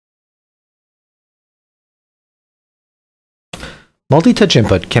Multi-touch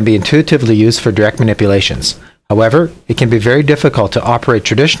input can be intuitively used for direct manipulations. However, it can be very difficult to operate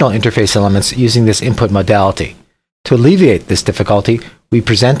traditional interface elements using this input modality. To alleviate this difficulty, we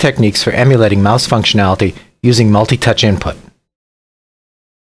present techniques for emulating mouse functionality using multi-touch input.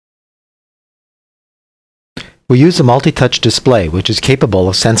 We use a multi-touch display which is capable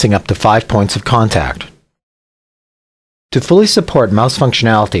of sensing up to 5 points of contact. To fully support mouse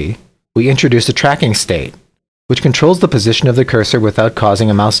functionality, we introduce a tracking state, which controls the position of the cursor without causing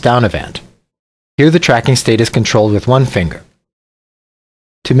a mouse down event. Here the tracking state is controlled with one finger.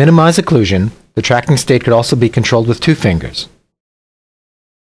 To minimize occlusion, the tracking state could also be controlled with 2 fingers.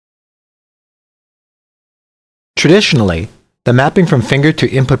 Traditionally, the mapping from finger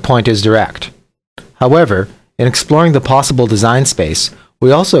to input point is direct. However, in exploring the possible design space,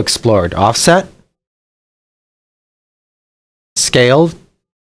 we also explored offset, scaled,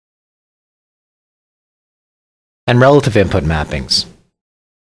 and relative input mappings.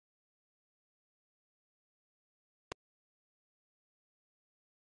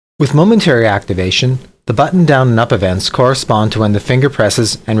 With momentary activation, the button down and up events correspond to when the finger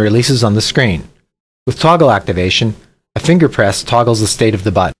presses and releases on the screen. With toggle activation, a finger press toggles the state of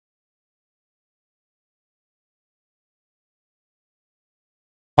the button.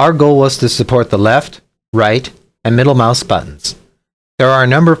 Our goal was to support the left, right, and middle mouse buttons. There are a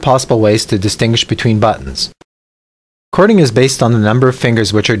number of possible ways to distinguish between buttons. Cording is based on the number of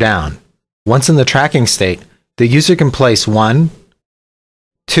fingers which are down. Once in the tracking state, the user can place 1,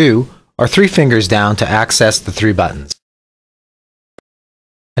 2, or 3 fingers down to access the 3 buttons.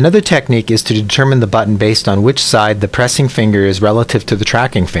 Another technique is to determine the button based on which side the pressing finger is relative to the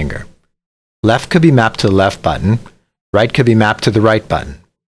tracking finger. Left could be mapped to the left button, right could be mapped to the right button.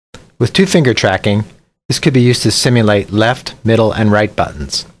 With 2-finger tracking, this could be used to simulate left, middle, and right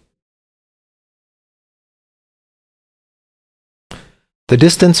buttons. The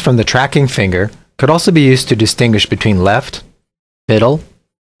distance from the tracking finger could also be used to distinguish between left, middle,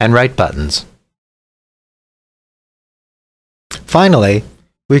 and right buttons. Finally,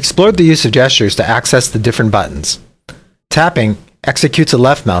 we explored the use of gestures to access the different buttons. Tapping executes a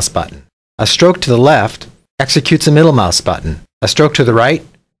left mouse button. A stroke to the left executes a middle mouse button. A stroke to the right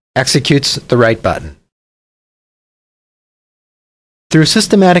executes the right button. Through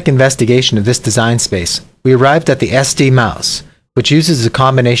systematic investigation of this design space, we arrived at the SD mouse, which uses a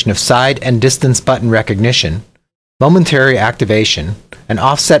combination of side and distance button recognition, momentary activation, an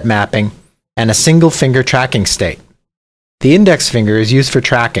offset mapping, and a single finger tracking state. The index finger is used for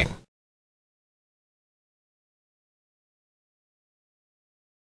tracking.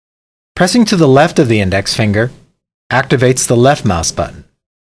 Pressing to the left of the index finger activates the left mouse button.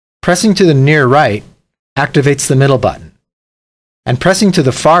 Pressing to the near right activates the middle button. And pressing to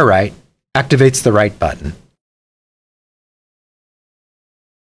the far right activates the right button.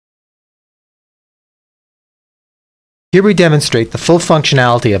 Here we demonstrate the full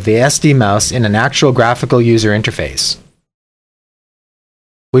functionality of the SD mouse in an actual graphical user interface.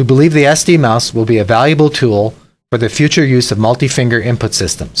 We believe the SD mouse will be a valuable tool for the future use of multi-finger input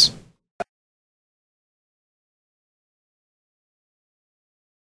systems.